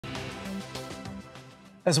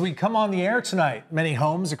As we come on the air tonight, many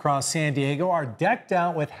homes across San Diego are decked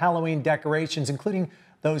out with Halloween decorations, including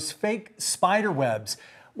those fake spider webs.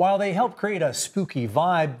 While they help create a spooky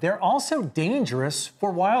vibe, they're also dangerous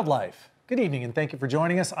for wildlife. Good evening and thank you for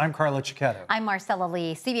joining us. I'm Carla Chiquetto. I'm Marcella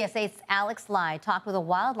Lee. CBS 8's Alex Lai talked with a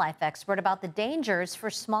wildlife expert about the dangers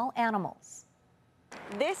for small animals.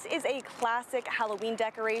 This is a classic Halloween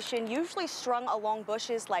decoration, usually strung along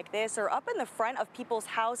bushes like this or up in the front of people's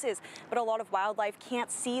houses. But a lot of wildlife can't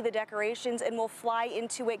see the decorations and will fly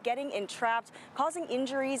into it, getting entrapped, causing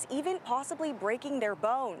injuries, even possibly breaking their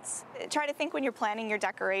bones. Try to think when you're planning your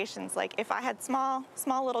decorations, like if I had small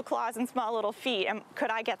little claws and small little feet, could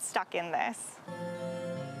I get stuck in this?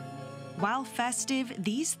 While festive,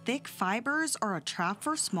 these thick fibers are a trap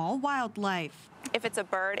for small wildlife. If it's a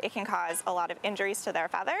bird, it can cause a lot of injuries to their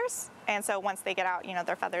feathers. And so once they get out,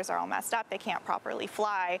 their feathers are all messed up. They can't properly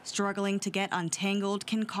fly. Struggling to get untangled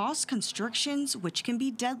can cause constrictions, which can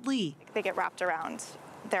be deadly. They get wrapped around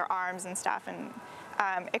their arms and stuff, and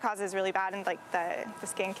it causes really bad, and the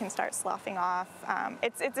skin can start sloughing off.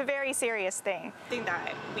 It's a very serious thing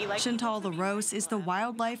that we like. Chantal LaRose is the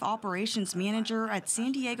Wildlife Operations Manager at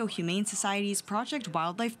San Diego Humane Society's Project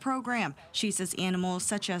Wildlife program. She says animals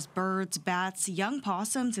such as birds, bats, young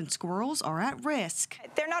possums, and squirrels are at risk.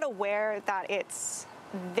 They're not aware that it's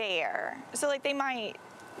there. So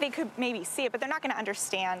they could maybe see it, but they're not going to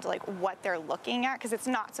understand what they're looking at because it's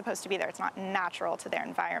not supposed to be there. It's not natural to their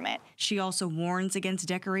environment. She also warns against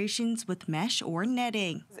decorations with mesh or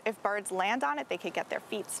netting. If birds land on it, they could get their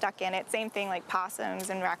feet stuck in it. Same thing like possums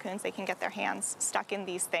and raccoons, they can get their hands stuck in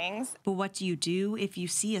these things. But what do you do if you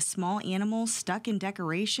see a small animal stuck in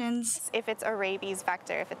decorations? If it's a rabies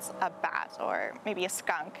vector, if it's a bat or maybe a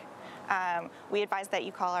skunk, we advise that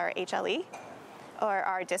you call our HLE. Or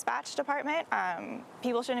our dispatch department.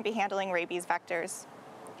 People shouldn't be handling rabies vectors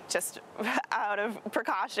just out of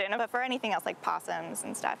precaution. But for anything else like possums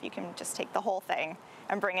and stuff, you can just take the whole thing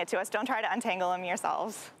and bring it to us. Don't try to untangle them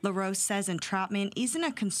yourselves. LaRose says entrapment isn't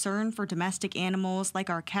a concern for domestic animals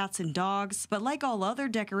like our cats and dogs, but like all other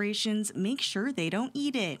decorations, make sure they don't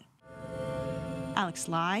eat it. Alex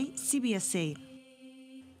Lai, CBS 8.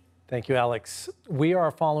 Thank you, Alex. We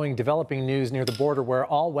are following developing news near the border where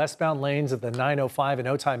all westbound lanes of the 905 in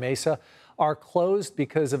Otay Mesa are closed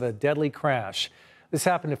because of a deadly crash. This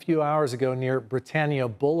happened a few hours ago near Britannia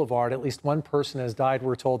Boulevard. At least one person has died,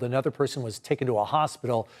 we're told. Another person was taken to a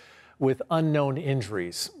hospital with unknown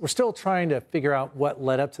injuries. We're still trying to figure out what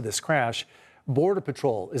led up to this crash. Border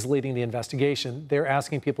Patrol is leading the investigation. They're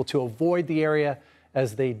asking people to avoid the area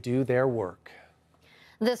as they do their work.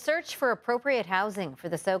 The search for appropriate housing for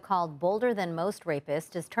the so-called bolder-than-most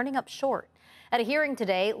rapist is turning up short. At a hearing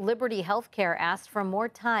today, Liberty Healthcare asked for more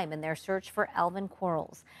time in their search for Alvin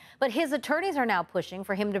Quarles. But his attorneys are now pushing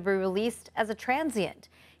for him to be released as a transient.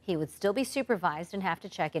 He would still be supervised and have to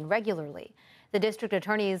check in regularly. The district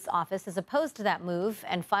attorney's office is opposed to that move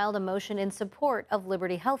and filed a motion in support of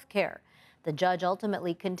Liberty Healthcare. The judge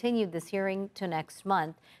ultimately continued this hearing to next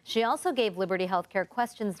month. She also gave Liberty Healthcare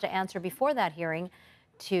questions to answer before that hearing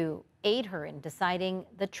to aid her in deciding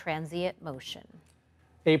the transient motion.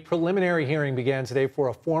 A preliminary hearing began today for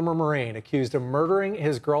a former Marine accused of murdering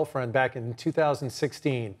his girlfriend back in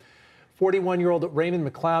 2016. 41-year-old Raymond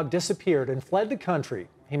McLeod disappeared and fled the country.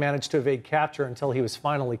 He managed to evade capture until he was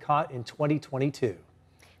finally caught in 2022.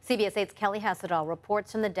 CBS 8's Kelly Hessedal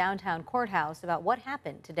reports from the downtown courthouse about what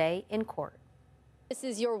happened today in court. This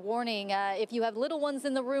is your warning. If you have little ones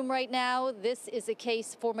in the room right now, this is a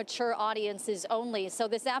case for mature audiences only. So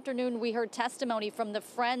this afternoon, we heard testimony from the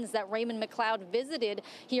friends that Raymond McLeod visited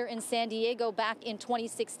here in San Diego back in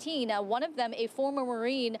 2016. One of them, a former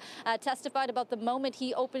Marine, testified about the moment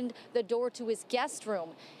he opened the door to his guest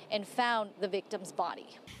room and found the victim's body.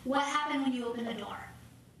 What happened when you opened the door?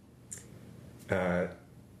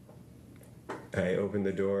 I opened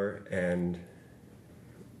the door and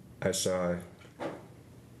I saw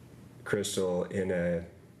Crystal in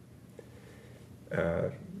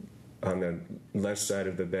on the left side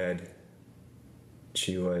of the bed.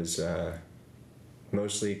 She was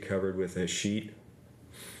mostly covered with a sheet,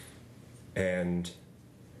 and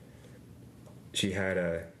she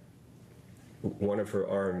had one of her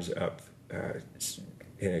arms up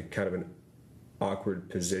in a kind of an awkward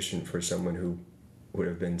position for someone who would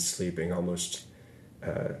have been sleeping almost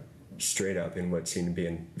straight up in what seemed to be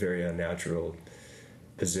a very unnatural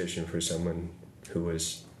position for someone who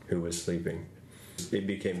was sleeping. It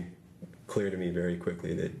became clear to me very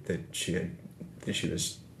quickly that she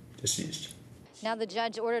was deceased. Now, the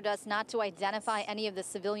judge ordered us not to identify any of the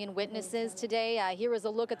civilian witnesses today. Here is a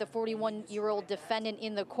look at the 41-year-old defendant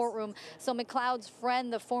in the courtroom. So McLeod's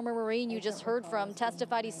friend, the former Marine you just heard from,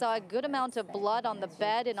 testified he saw a good amount of blood on the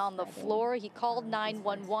bed and on the floor. He called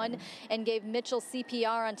 911 and gave Mitchell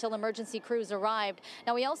CPR until emergency crews arrived.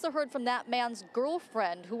 Now, we also heard from that man's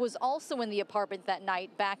girlfriend, who was also in the apartment that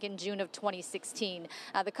night back in June of 2016.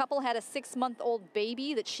 The couple had a 6-month-old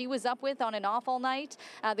baby that she was up with on and off all night.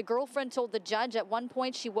 The girlfriend told the judge at one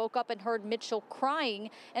point she woke up and heard Mitchell crying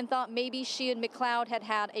and thought maybe she and McLeod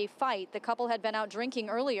had a fight. The couple had been out drinking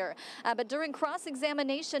earlier. But during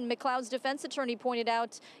cross-examination, McLeod's defense attorney pointed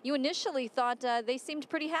out you initially thought they seemed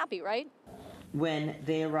pretty happy, right? When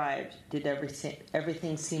they arrived, did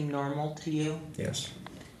everything seem normal to you? Yes.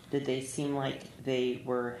 Did they seem like they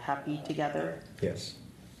were happy together? Yes.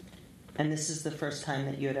 And this is the first time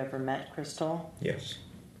that you had ever met Crystal? Yes.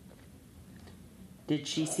 Did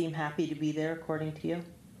she seem happy to be there, according to you?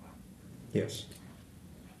 Yes.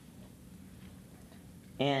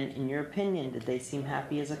 And in your opinion, did they seem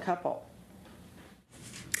happy as a couple?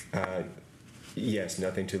 Yes,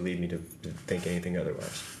 nothing to lead me to think anything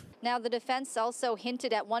otherwise. Now, the defense also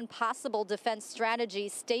hinted at one possible defense strategy.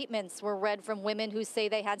 Statements were read from women who say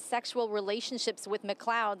they had sexual relationships with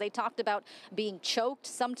McLeod. They talked about being choked,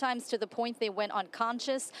 sometimes to the point they went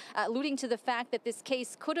unconscious, alluding to the fact that this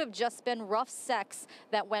case could have just been rough sex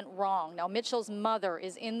that went wrong. Now, Mitchell's mother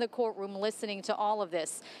is in the courtroom listening to all of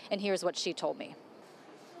this, and here's what she told me.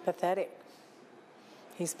 Pathetic.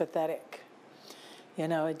 He's pathetic. You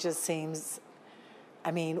know, it just seems,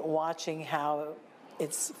 I mean, watching how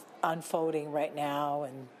it's unfolding right now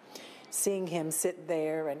and seeing him sit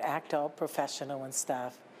there and act all professional and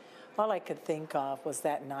stuff, all I could think of was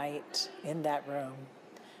that night in that room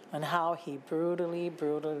and how he brutally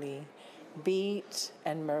beat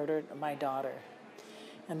and murdered my daughter.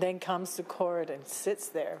 And then comes to court and sits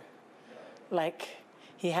there like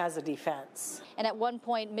he has a defense. And at one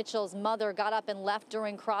point, Mitchell's mother got up and left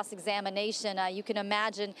during cross-examination. You can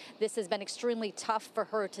imagine this has been extremely tough for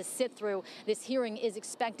her to sit through. This hearing is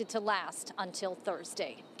expected to last until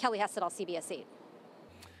Thursday. Kelly Hessedall, CBS 8.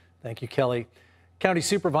 Thank you, Kelly. County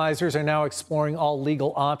supervisors are now exploring all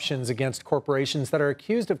legal options against corporations that are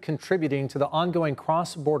accused of contributing to the ongoing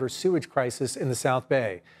cross-border sewage crisis in the South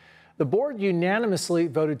Bay. The board unanimously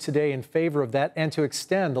voted today in favor of that and to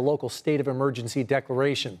extend the local state of emergency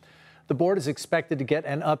declaration. The board is expected to get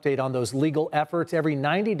an update on those legal efforts every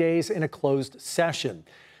 90 days in a closed session.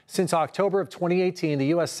 Since October of 2018, the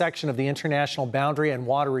U.S. section of the International Boundary and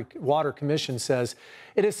Water Commission says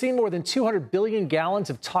it has seen more than 200 billion gallons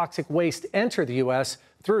of toxic waste enter the U.S.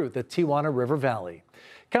 through the Tijuana River Valley.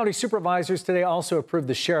 County supervisors today also approved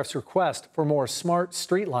the sheriff's request for more smart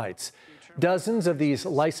streetlights. Dozens of these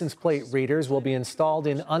license plate readers will be installed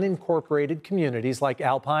in unincorporated communities like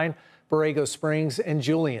Alpine, Borrego Springs, and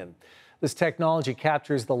Julian. This technology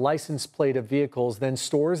captures the license plate of vehicles, then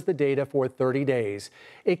stores the data for 30 days.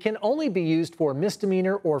 It can only be used for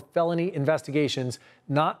misdemeanor or felony investigations,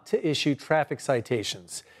 not to issue traffic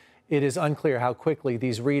citations. It is unclear how quickly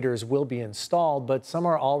these readers will be installed, but some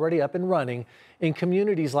are already up and running in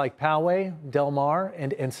communities like Poway, Del Mar,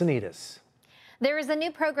 and Encinitas. There is a new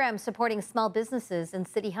program supporting small businesses in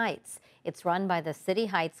City Heights. It's run by the City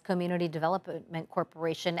Heights Community Development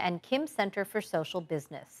Corporation and Kim Center for Social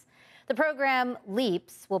Business. The program,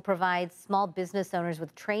 LEAPS, will provide small business owners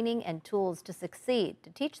with training and tools to succeed, to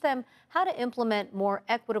teach them how to implement more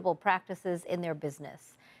equitable practices in their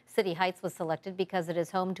business. City Heights was selected because it is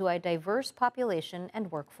home to a diverse population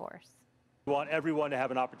and workforce. We want everyone to have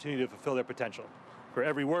an opportunity to fulfill their potential, for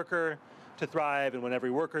every worker to thrive, and when every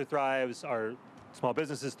worker thrives, our small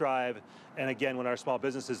businesses thrive, and again, when our small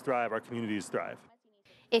businesses thrive, our communities thrive.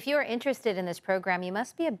 If you are interested in this program, you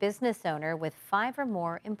must be a business owner with 5 or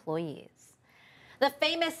more employees. The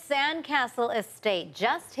famous Sandcastle estate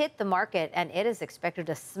just hit the market, and it is expected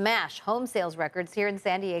to smash home sales records here in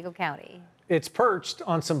San Diego County. It's perched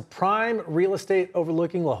on some prime real estate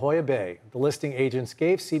overlooking La Jolla Bay. The listing agents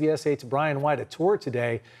gave CBS 8's Brian White a tour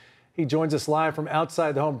today. He joins us live from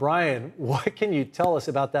outside the home. Brian, what can you tell us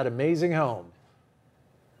about that amazing home?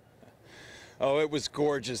 Oh, it was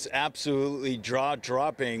gorgeous, absolutely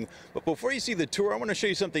jaw-dropping. But before you see the tour, I want to show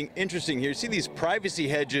you something interesting here. See these privacy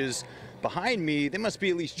hedges behind me? They must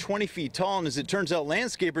be at least 20 feet tall, and as it turns out,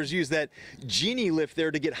 landscapers use that genie lift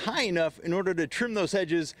there to get high enough in order to trim those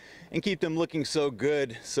hedges and keep them looking so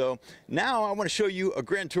good. So now I want to show you a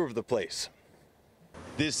grand tour of the place.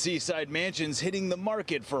 This seaside mansion's hitting the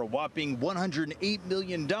market for a whopping $108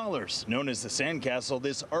 million. Known as the Sandcastle,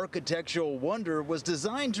 this architectural wonder was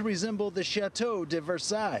designed to resemble the Chateau de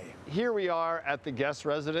Versailles. Here we are at the guest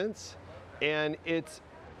residence, and it's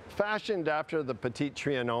fashioned after the Petit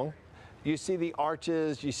Trianon. You see the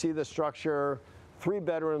arches, you see the structure, 3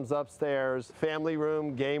 bedrooms upstairs, family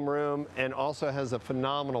room, game room, and also has a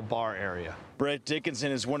phenomenal bar area. Brett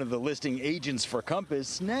Dickinson is one of the listing agents for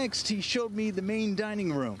Compass. Next, he showed me the main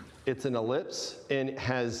dining room. It's an ellipse and it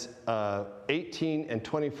has 18 and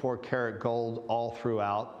 24 karat gold all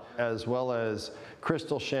throughout, as well as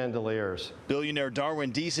crystal chandeliers. Billionaire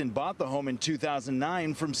Darwin Deason bought the home in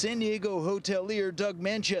 2009 from San Diego hotelier Doug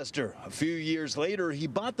Manchester. A few years later, he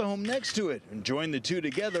bought the home next to it and joined the two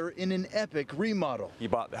together in an epic remodel. He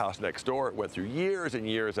bought the house next door. It went through years and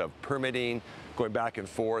years of permitting, going back and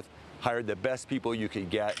forth, hired the best people you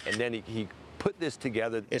could get, and then he put this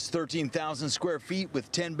together. It's 13,000 square feet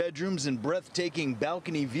with 10 bedrooms and breathtaking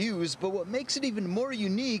balcony views, but what makes it even more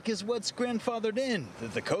unique is what's grandfathered in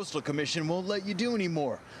that the Coastal Commission won't let you do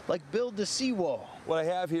anymore, like build a seawall. What I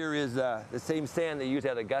have here is the same sand they use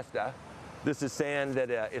at Augusta. This is sand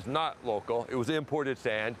that is not local. It was imported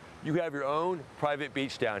sand. You have your own private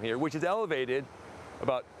beach down here, which is elevated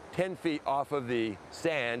about 10 feet off of the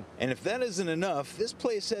sand. And if that isn't enough, this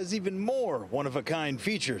place has even more one-of-a-kind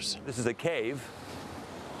features. This is a cave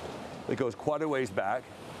that goes quite a ways back,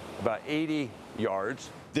 about 80 yards.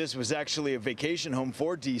 This was actually a vacation home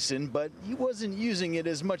for Deason, but he wasn't using it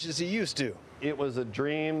as much as he used to. It was a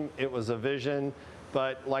dream, it was a vision,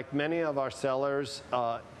 but like many of our sellers,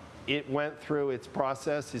 it went through its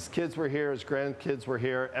process. His kids were here, his grandkids were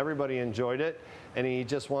here, everybody enjoyed it, and he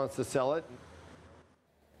just wants to sell it.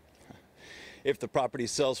 If the property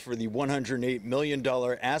sells for the $108 million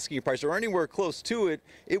asking price or anywhere close to it,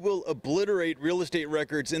 it will obliterate real estate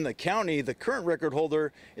records in the county. The current record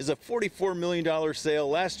holder is a $44 million sale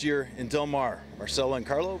last year in Del Mar. Marcella and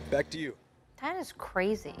Carlo, back to you. That is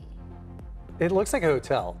crazy. It looks like a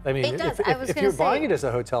hotel. I mean, It does. if you're buying it as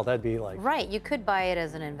a hotel, that'd be like... Right, you could buy it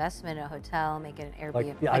as an investment, a hotel, make it an Airbnb.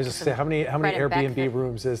 Like, yeah, I was just saying, how many Airbnb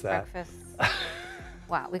rooms is that? Breakfast.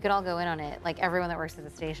 Wow, we could all go in on it, like everyone that works at the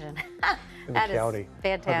station. In That the is county,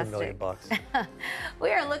 fantastic. $100 million. We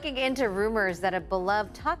are looking into rumors that a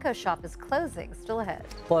beloved taco shop is closing. Still ahead.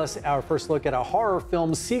 Plus, our first look at a horror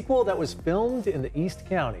film sequel that was filmed in the East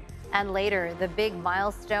County. And later, the big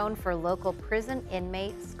milestone for local prison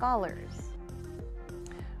inmate scholars.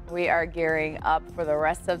 We are gearing up for the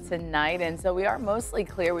rest of tonight, and so we are mostly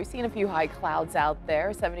clear. We've seen a few high clouds out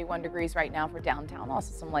there, 71 degrees right now for downtown,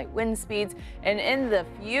 also some light wind speeds. And in the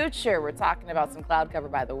future, we're talking about some cloud cover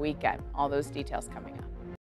by the weekend. All those details coming up.